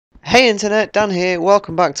Hey internet, Dan here,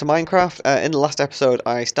 welcome back to Minecraft. In the last episode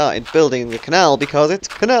I started building the canal because it's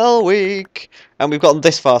canal week! And we've gotten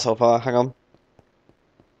this far so far, hang on.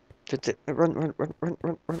 Run.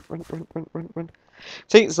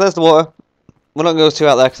 See, so there's the water. We're not going to go too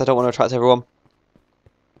out there because I don't want to attract everyone.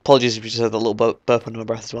 Apologies if you just heard that little burp under my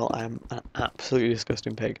breath as well, I am an absolutely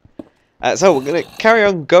disgusting pig. So we're going to carry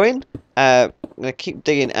on going. I'm going to keep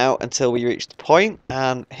digging out until we reach the point.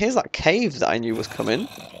 And here's that cave that I knew was coming.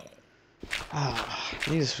 I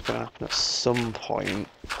knew this was going to happen at some point.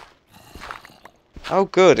 Oh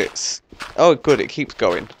good, it keeps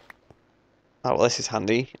going. Oh well, this is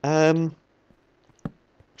handy. Should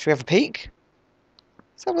we have a peek?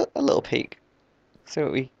 Let's have a little peek. See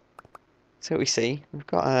what we see. We've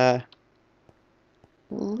got a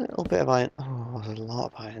little bit of iron. Oh, there's a lot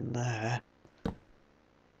of iron there.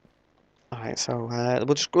 Alright, so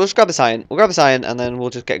we'll just grab this iron. We'll grab this iron and then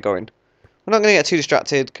we'll just get going. We're not going to get too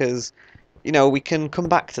distracted because, you know, we can come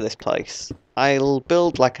back to this place. I'll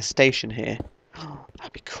build like a station here. Oh,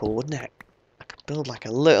 that'd be cool, wouldn't it? I could build like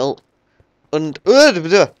a little underground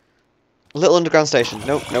station.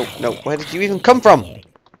 No. Where did you even come from?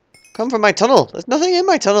 Come from my tunnel. There's nothing in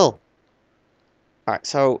my tunnel. Alright,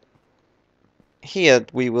 so here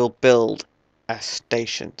we will build a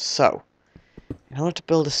station. So, in order to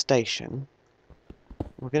build a station,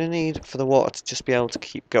 we're going to need for the water to just be able to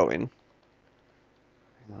keep going.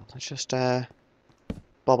 Let's just bob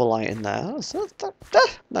a light in there.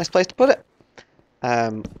 Nice place to put it.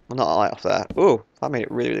 Well, not a light off there. Ooh, that made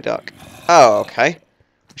it really, really dark. Oh, okay.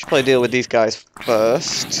 We should probably deal with these guys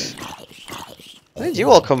first. Where did you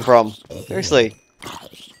all come from? Seriously.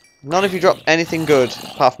 None of you dropped anything good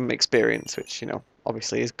apart from experience, which, you know,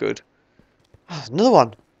 obviously is good. Oh, there's another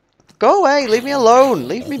one. Go away, leave me alone,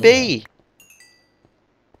 leave me be.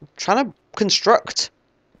 I'm trying to construct.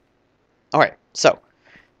 Alright, so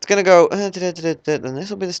it's gonna go and this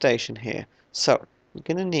will be the station here. So you're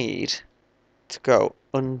gonna need to go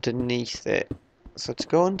underneath it. So to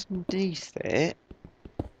go underneath it,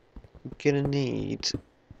 you're gonna need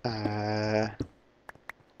I'm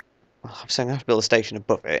saying I have to build a station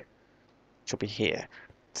above it, which will be here.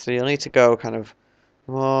 So you'll need to go kind of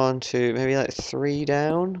 1, 2, maybe like 3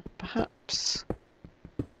 down, perhaps.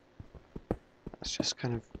 Let's just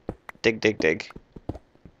kind of dig.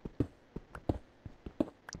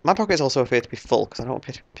 My pockets also appear to be full because I don't want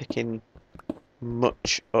to be picking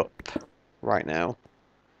much up right now.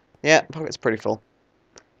 Yeah, pocket's pretty full.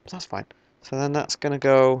 But that's fine. So then that's going to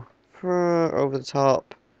go over the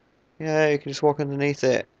top. Yeah, you can just walk underneath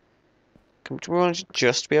it. Do we want to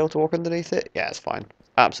just be able to walk underneath it? Yeah, it's fine.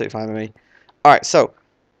 Absolutely fine with me. Alright, so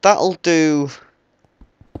that'll do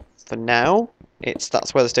for now.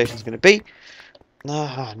 That's where the station's going to be.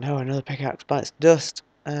 Ah, no, another pickaxe bites dust.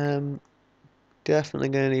 Definitely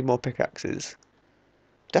going to need more pickaxes.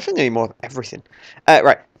 Definitely need more of everything.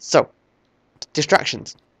 Right, so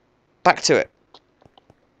distractions. Back to it.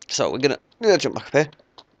 So we're gonna jump back up here.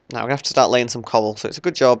 Now we're gonna have to start laying some cobble. So it's a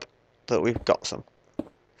good job that we've got some.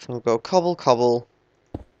 So we'll go cobble.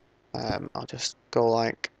 I'll just go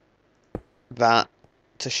like that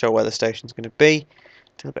to show where the station's going to be.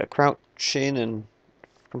 Do a bit of crouching and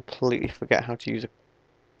completely forget how to use a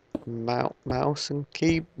mouse and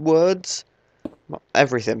keywords.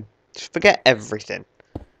 Everything. Just forget everything.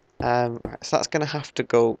 Right, so that's going to have to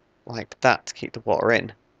go like that to keep the water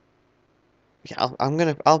in. Yeah, I'm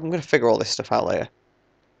gonna figure all this stuff out later.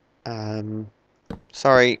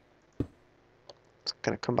 Sorry. It's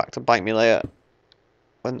gonna come back to bite me later.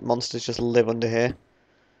 When monsters just live under here.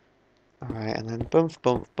 Alright, and then bump.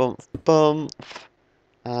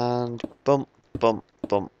 And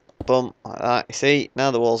bump. Like that. You see,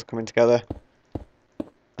 now the walls are coming together.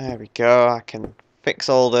 There we go. I can fix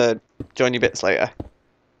all the joiny bits later.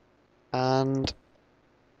 And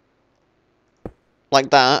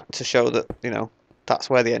like that, to show that, you know, that's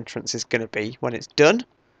where the entrance is going to be when it's done.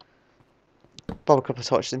 Bob a couple of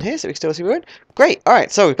torches in here so we can still see where we're in. Great,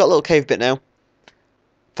 alright, so we've got a little cave bit now.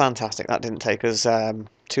 Fantastic, that didn't take us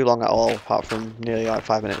too long at all, apart from nearly like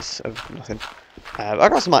 5 minutes of nothing. I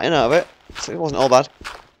got some iron out of it, so it wasn't all bad.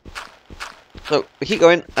 So, we keep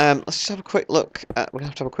going. Let's just have a quick look. We're going to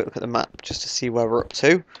have to have a quick look at the map just to see where we're up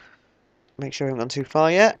to. Make sure we haven't gone too far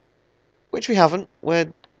yet. Which we haven't.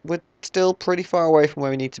 We're still pretty far away from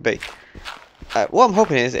where we need to be. What I'm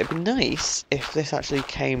hoping is it'd be nice if this actually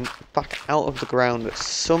came back out of the ground at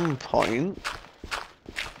some point,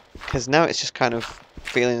 because now it's just kind of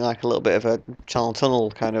feeling like a little bit of a channel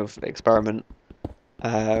tunnel kind of experiment,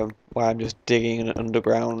 where I'm just digging an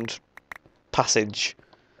underground passage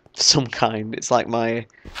of some kind. It's like my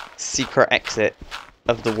secret exit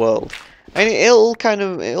of the world. I mean,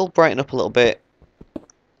 it'll brighten up a little bit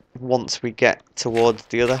once we get towards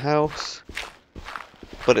the other house.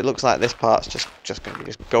 But it looks like this part's just going to be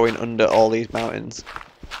just going under all these mountains.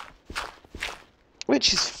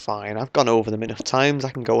 Which is fine. I've gone over them enough times.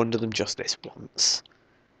 I can go under them just this once.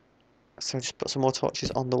 So just put some more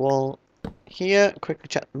torches on the wall here. Quickly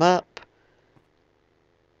check the map.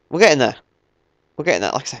 We're getting there. We're getting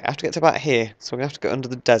there. Like I say, I have to get to about here. So we're going to have to go under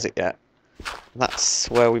the desert yet. And that's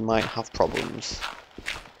where we might have problems.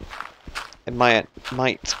 It might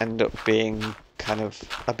end up being kind of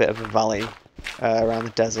a bit of a valley around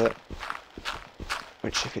the desert.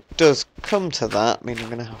 Which, if it does come to that, means I'm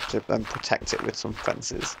going to have to protect it with some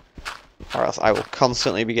fences. Or else I will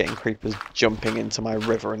constantly be getting creepers jumping into my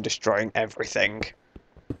river and destroying everything.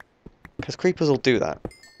 Because creepers will do that.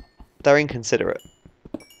 They're inconsiderate.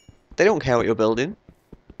 They don't care what you're building.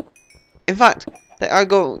 In fact, they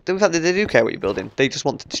do care what you're building. They just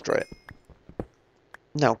want to destroy it.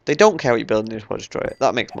 No, they don't care what you're building. They just want to destroy it.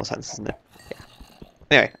 That makes more sense, doesn't it? Yeah.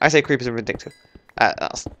 Anyway, I say creepers are vindictive.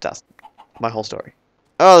 That's my whole story.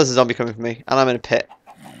 Oh, there's a zombie coming for me, and I'm in a pit.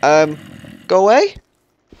 Go away?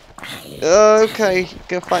 Okay,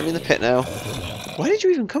 go fight me in the pit now. Where did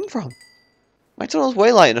you even come from? My tunnel's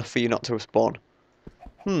way light enough for you not to respawn.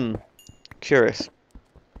 Curious.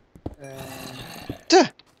 Duh!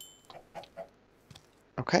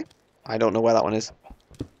 Okay, I don't know where that one is.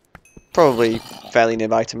 Probably fairly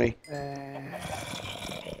nearby to me.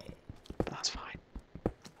 But that's fine.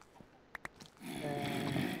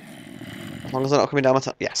 As long as they're not coming down my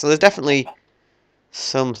tunnel. Yeah, so there's definitely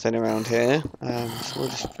something around here. So we'll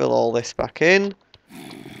just fill all this back in.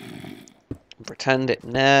 And pretend it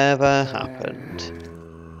never happened.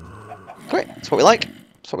 Great, that's what we like.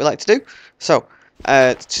 That's what we like to do. So,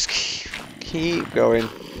 just keep going.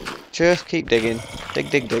 Just keep digging. Dig,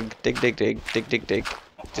 dig, dig, dig, dig, dig, dig, dig, dig.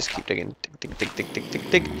 Just keep digging. Dig, dig, dig, dig, dig, dig,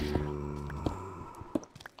 dig.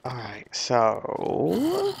 Alright, so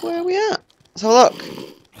where are we at? Let's have a look.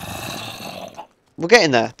 We're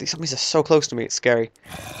getting there. These zombies are so close to me, it's scary.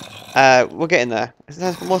 We're getting there. Is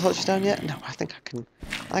there more torches down yet? No, I think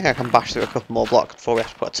I can bash through a couple more blocks before we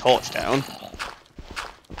have to put a torch down.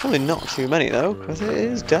 Probably not too many though, because it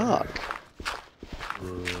is dark.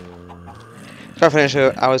 So I finished,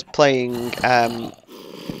 I was playing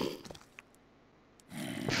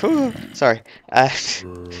sorry.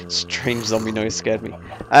 Strange zombie noise scared me.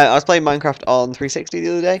 I was playing Minecraft on 360 the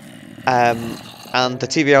other day, and the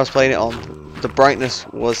TV I was playing it on, the brightness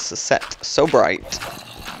was set so bright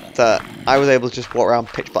that I was able to just walk around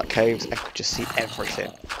pitch black caves and could just see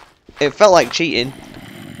everything. It felt like cheating,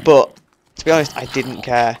 but to be honest, I didn't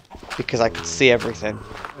care because I could see everything,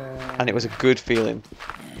 and it was a good feeling.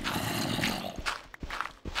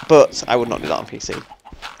 But I would not do that on PC.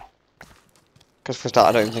 Because for a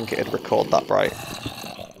start, I don't think it'd record that bright.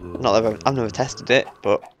 Not that I've never tested it,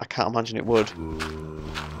 but I can't imagine it would.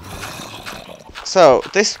 So,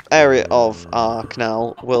 this area of our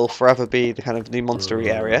canal will forever be the kind of the monstery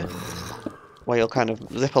area, where you'll kind of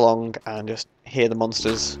zip along and just hear the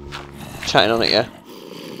monsters chatting on at you.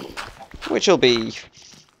 Which will be,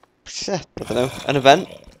 I don't know, an event.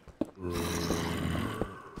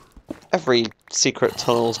 Every secret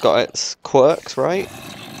tunnel's got its quirks, right?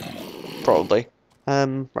 Probably.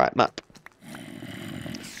 Right, map.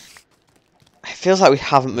 It feels like we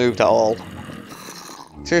haven't moved at all.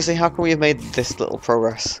 Seriously, how can we have made this little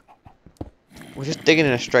progress? We're just digging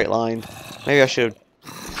in a straight line. Maybe I should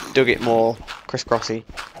have dug it more crisscrossy.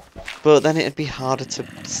 But then it'd be harder to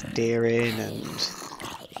steer in, and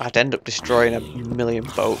I'd end up destroying a million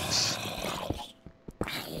boats.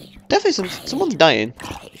 Definitely someone's dying,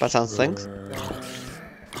 by the sounds of things.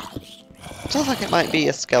 Sounds like it might be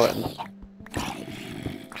a skeleton.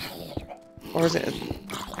 Or is it a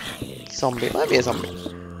zombie? It might be a zombie.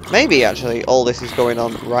 Maybe, actually, all this is going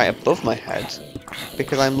on right above my head,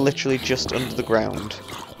 because I'm literally just under the ground.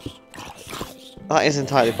 That is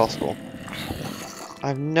entirely possible. I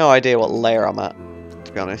have no idea what layer I'm at,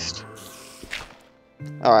 to be honest.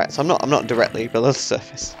 Alright, so I'm not directly below the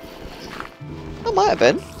surface. I might have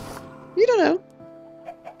been. You don't know.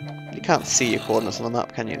 You can't see your coordinates on the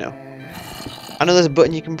map, can you now? I know there's a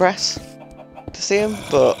button you can press to see them,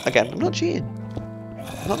 but again, I'm not cheating.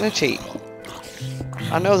 I'm not going to cheat.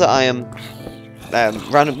 I know that I am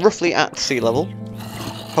roughly at sea level.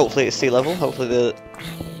 Hopefully it's sea level. Hopefully the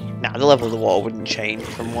level of the water wouldn't change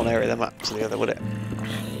from one area of the map to the other, would it?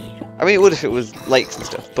 I mean, it would if it was lakes and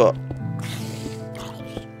stuff, but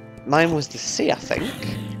mine was the sea, I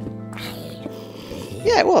think.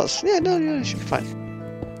 Yeah, it was. Yeah, no, it should be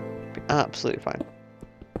fine. Be absolutely fine.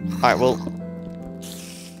 Alright, well,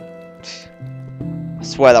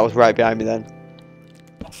 swear that was right behind me then.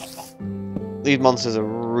 These monsters are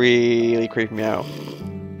really creeping me out.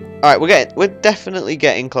 Alright, we're definitely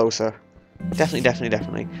getting closer. Definitely. But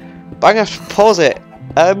I'm gonna have to pause it.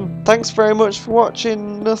 Thanks very much for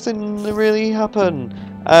watching. Nothing really happened.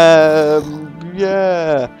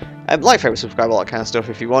 Yeah. Like, favorite, subscribe, all that kind of stuff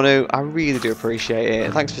if you want to. I really do appreciate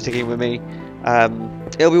it. Thanks for sticking with me.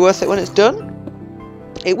 It'll be worth it when it's done.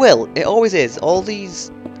 It will. It always is. All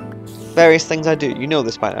these various things I do, you know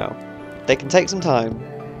this by now. They can take some time,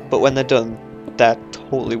 but when they're done, they're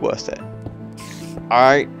totally worth it.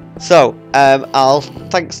 Alright. So,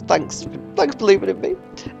 thanks for believing in me.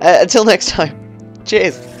 Until next time.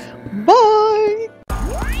 Cheers. Bye.